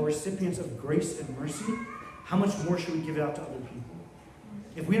we are recipients of grace and mercy, how much more should we give it out to other people?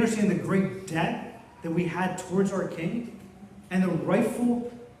 If we understand the great debt that we had towards our King and the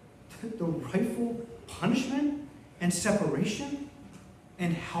rightful punishment and separation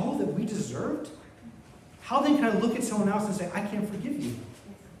and hell that we deserved, how then can I look at someone else and say, I can't forgive you?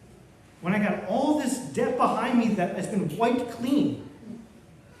 When I got all this debt behind me that has been wiped clean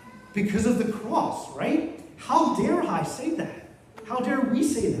because of the cross, right? How dare I say that? How dare we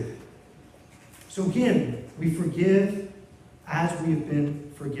say that? So again, we forgive as we have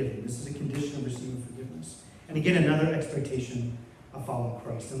been forgiven. This is a condition of receiving forgiveness. And again, another expectation of following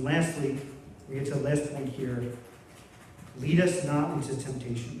Christ. And lastly, we get to the last point here. Lead us not into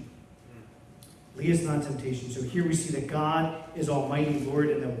temptation. Lead us not into temptation. So here we see that God is Almighty Lord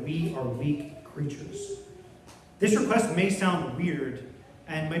and that we are weak creatures. This request may sound weird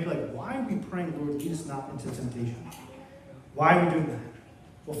and might be like, why are we praying, Lord, lead us not into temptation? Why are we doing that?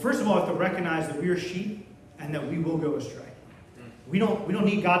 Well, first of all, we have to recognize that we are sheep and that we will go astray. We don't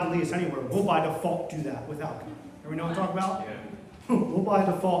need God to lead us anywhere. We'll by default do that without God. Everybody know what I'm talking about? Yeah. We'll by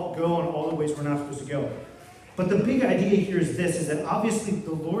default go on all the ways we're not supposed to go. But the big idea here is this, is that obviously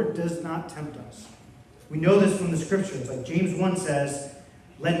the Lord does not tempt us. We know this from the scriptures. Like James 1 says,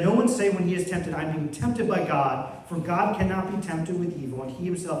 let no one say when he is tempted, I'm being tempted by God, for God cannot be tempted with evil, and he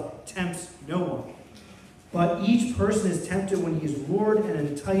himself tempts no one. But each person is tempted when he is lured and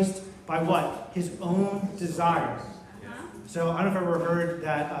enticed by what? His own desires. So I don't know if I've ever heard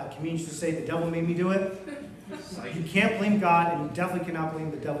that comedians used to say, the devil made me do it. You can't blame God, and you definitely cannot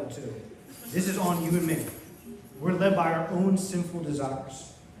blame the devil too. This is on you and me. We're led by our own sinful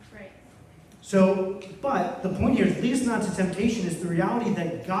desires. Right. So, but the point here is lead us not to temptation is the reality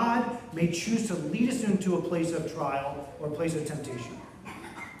that God may choose to lead us into a place of trial or a place of temptation.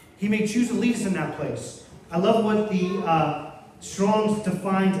 He may choose to lead us in that place. I love what Strong's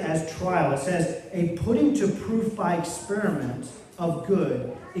defines as trial. It says, a putting to proof by experiment of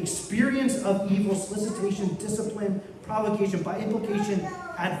good, experience of evil, solicitation, discipline, provocation, by implication,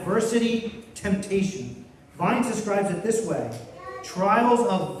 adversity, temptation. Vines describes it this way: trials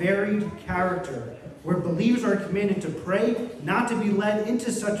of varied character, where believers are commanded to pray, not to be led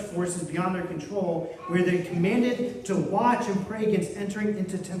into such forces beyond their control, where they're commanded to watch and pray against entering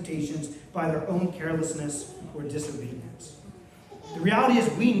into temptations by their own carelessness or disobedience. The reality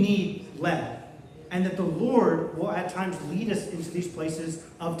is we need led, and that the Lord will at times lead us into these places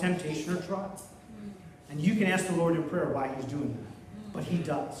of temptation or trial. And you can ask the Lord in prayer why he's doing that, but he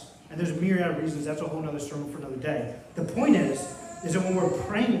does. And there's a myriad of reasons. That's a whole other sermon for another day. The point is that when we're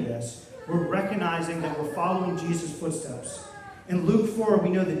praying this, we're recognizing that we're following Jesus' footsteps. In Luke 4, we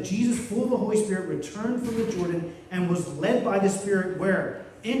know that Jesus, full of the Holy Spirit, returned from the Jordan and was led by the Spirit where?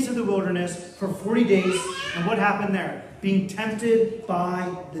 Into the wilderness for 40 days. And what happened there? Being tempted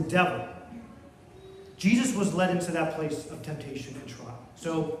by the devil. Jesus was led into that place of temptation and trial.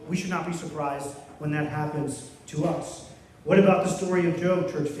 So we should not be surprised when that happens to us. What about the story of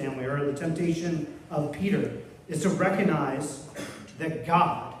Job, church family, or the temptation of Peter? Is to recognize that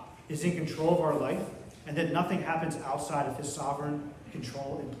God is in control of our life and that nothing happens outside of his sovereign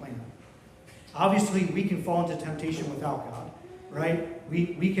control and plan. Obviously, we can fall into temptation without God, right?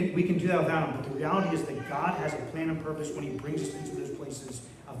 We can do that without him, but the reality is that God has a plan and purpose when he brings us into those places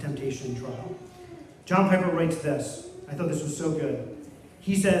of temptation and trial. John Piper writes this. I thought this was so good.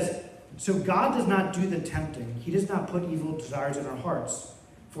 He says, so God does not do the tempting. He does not put evil desires in our hearts,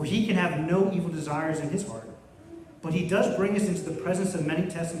 for he can have no evil desires in his heart. But he does bring us into the presence of many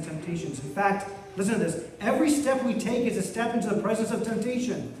tests and temptations. In fact, listen to this. Every step we take is a step into the presence of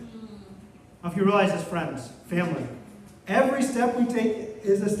temptation. I don't know if you realize this, friends, family. Every step we take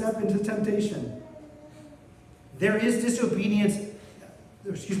is a step into temptation. There is disobedience.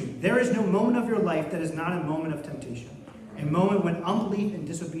 There is no moment of your life that is not a moment of temptation. A moment when unbelief and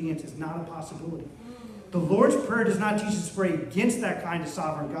disobedience is not a possibility. The Lord's Prayer does not teach us to pray against that kind of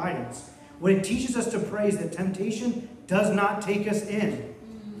sovereign guidance. What it teaches us to pray is that temptation does not take us in.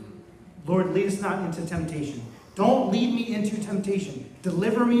 Lord, lead us not into temptation. Don't lead me into temptation.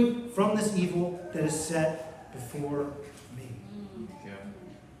 Deliver me from this evil that is set before me. Yeah.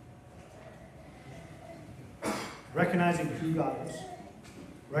 Recognizing who God is,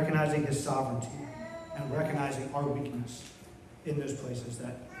 recognizing his sovereignty, and recognizing our weakness in those places,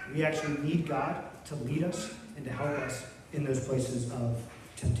 that we actually need God to lead us and to help us in those places of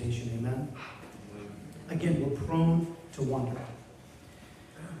temptation. Amen? Again, we're prone to wander.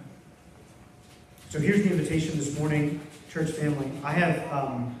 So here's the invitation this morning, church family. I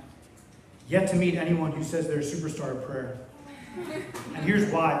have yet to meet anyone who says they're a superstar of prayer. And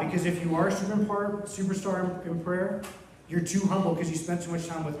here's why. Because if you are a superstar in prayer, you're too humble because you spent so much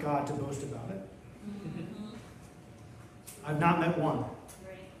time with God to boast about it. I've not met one.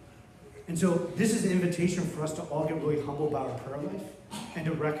 And so this is an invitation for us to all get really humble about our prayer life and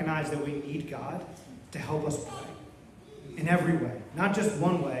to recognize that we need God to help us pray in every way. Not just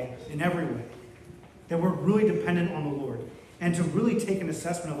one way, in every way. That we're really dependent on the Lord. And to really take an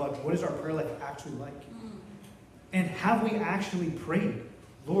assessment of like, what is our prayer life actually like? And have we actually prayed?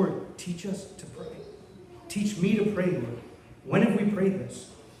 Lord, teach us to pray. Teach me to pray, Lord. When have we prayed this?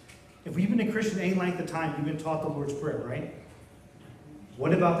 If we've been a Christian any length of time, you've been taught the Lord's Prayer, right?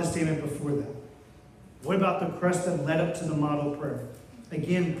 What about the statement before that? What about the crest that led up to the model prayer?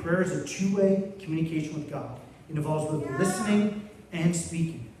 Again, prayer is a two-way communication with God. It involves both listening and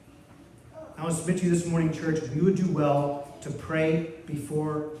speaking. I want to submit to you this morning, church, we would do well to pray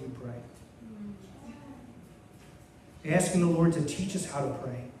before we pray. Asking the Lord to teach us how to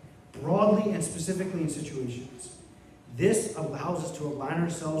pray, broadly and specifically in situations. This allows us to align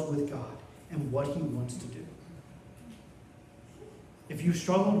ourselves with God and what he wants to do. If you've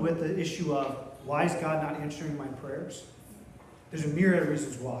struggled with the issue of why is God not answering my prayers, there's a myriad of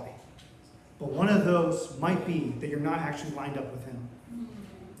reasons why. But one of those might be that you're not actually lined up with him.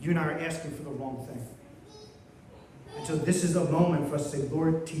 You and I are asking for the wrong thing. And so this is a moment for us to say,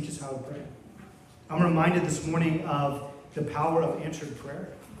 Lord, teach us how to pray. I'm reminded this morning of the power of answered prayer.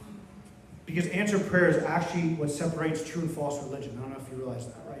 Because answered prayer is actually what separates true and false religion. I don't know if you realize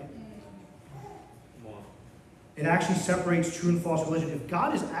that, right? It actually separates true and false religion. If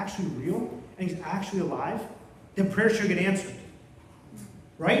God is actually real and he's actually alive, then prayer should get answered.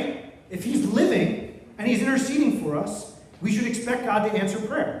 Right? If he's living and he's interceding for us, we should expect God to answer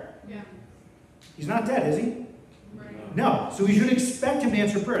prayer. Yeah. He's not dead, is he? Right. No. So we should expect him to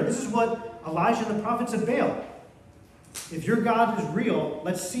answer prayer. This is what Elijah and the prophets of Baal. If your God is real,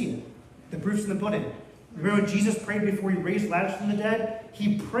 let's see it. The proof's in the pudding. Remember when Jesus prayed before he raised Lazarus from the dead?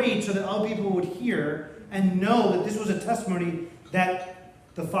 He prayed so that other people would hear and know that this was a testimony that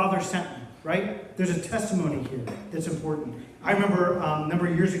the Father sent me, right? There's a testimony here that's important. I remember a number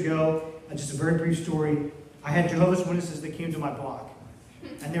of years ago, just a very brief story, I had Jehovah's Witnesses that came to my block,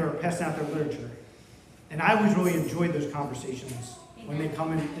 and they were passing out their literature. And I always really enjoyed those conversations when they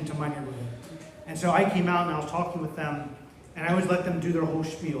come into my neighborhood. And so I came out and I was talking with them, and I always let them do their whole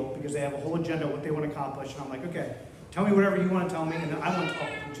spiel because they have a whole agenda of what they want to accomplish. And I'm like, okay, tell me whatever you want to tell me, and then I want to talk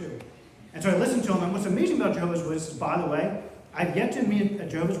to them too. And so I listened to them, and what's amazing about Jehovah's Witnesses, by the way, I've yet to meet a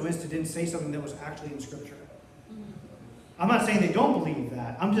Jehovah's Witness that didn't say something that was actually in Scripture. I'm not saying they don't believe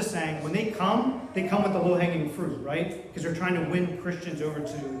that. I'm just saying when they come with the low-hanging fruit, right? Because they're trying to win Christians over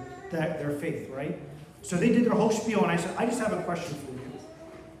to their faith, right? So they did their whole spiel, and I said, I just have a question for you.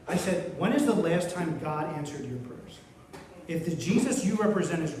 I said, when is the last time God answered your prayers? If the Jesus you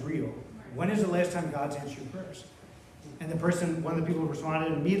represent is real, when is the last time God's answered your prayers? And one of the people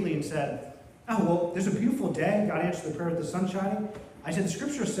responded immediately and said, oh, well, there's a beautiful day. God answered the prayer with the sun shining. I said, the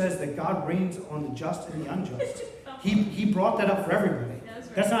scripture says that God reigns on the just and the unjust. He brought that up for everybody.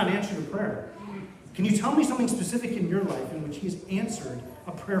 That's not an answer to prayer. Can you tell me something specific in your life in which he has answered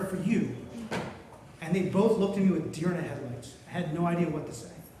a prayer for you? And they both looked at me with deer in the headlights. I had no idea what to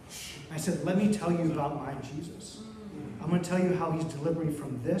say. I said, let me tell you about my Jesus. I'm going to tell you how he's delivered me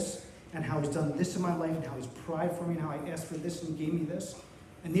from this, and how he's done this in my life, and how he's provided for me, and how I asked for this and he gave me this.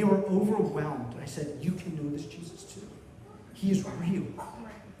 And they were overwhelmed. I said, you can know this Jesus too. He is real.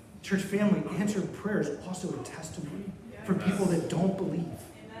 Church family, answered prayer is also a testimony for people that don't believe.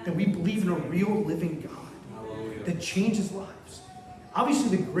 That we believe in a real living God that changes lives.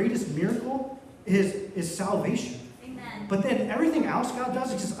 Obviously, the greatest miracle is salvation. But then everything else God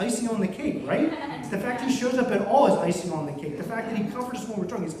does is just icing on the cake, right? The fact he shows up at all is icing on the cake. The fact that he comforts us when we're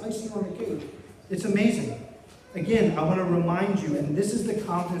drunk is icing on the cake. It's amazing. Again, I want to remind you, and this is the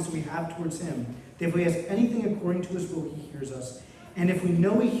confidence we have towards him, that if we ask anything according to his will, he hears us. And if we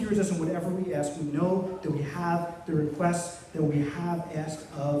know he hears us in whatever we ask, we know that we have the requests that we have asked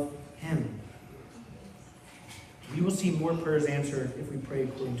of him. We will see more prayers answered if we pray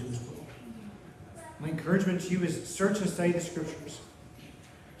according to his will. My encouragement to you is search and study the scriptures.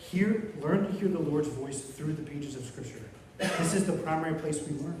 Learn to hear the Lord's voice through the pages of scripture. This is the primary place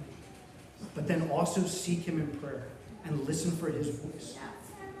we learn. But then also seek him in prayer and listen for his voice.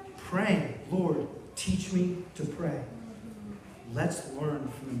 Praying, Lord, teach me to pray. Let's learn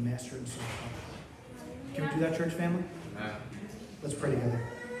from the master himself. Can we do that, church family? Let's pray together.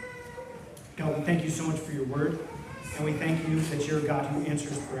 God, we thank you so much for your word. And we thank you that you're a God who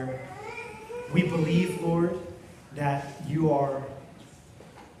answers prayer. We believe, Lord, that you are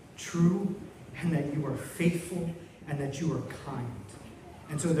true and that you are faithful and that you are kind.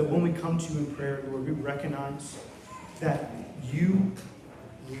 And so that when we come to you in prayer, Lord, we recognize that you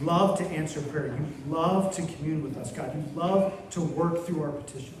love to answer prayer. You love to commune with us, God. You love to work through our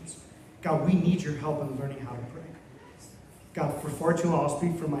petitions. God, we need your help in learning how to pray. God, for far too long, I'll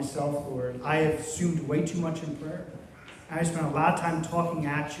speak for myself, Lord. I have assumed way too much in prayer. I spent a lot of time talking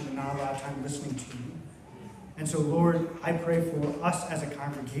at you and not a lot of time listening to you. And so, Lord, I pray for us as a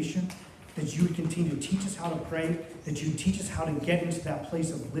congregation that you would continue to teach us how to pray, that you would teach us how to get into that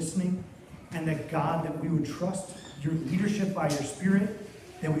place of listening, and that, God, that we would trust your leadership by your Spirit,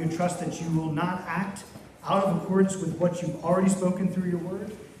 that we would trust that you will not act out of accordance with what you've already spoken through your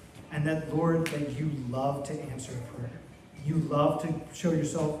word, and that, Lord, that you love to answer prayer. You love to show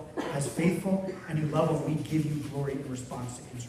yourself as faithful, and you love when we give you glory in response to answer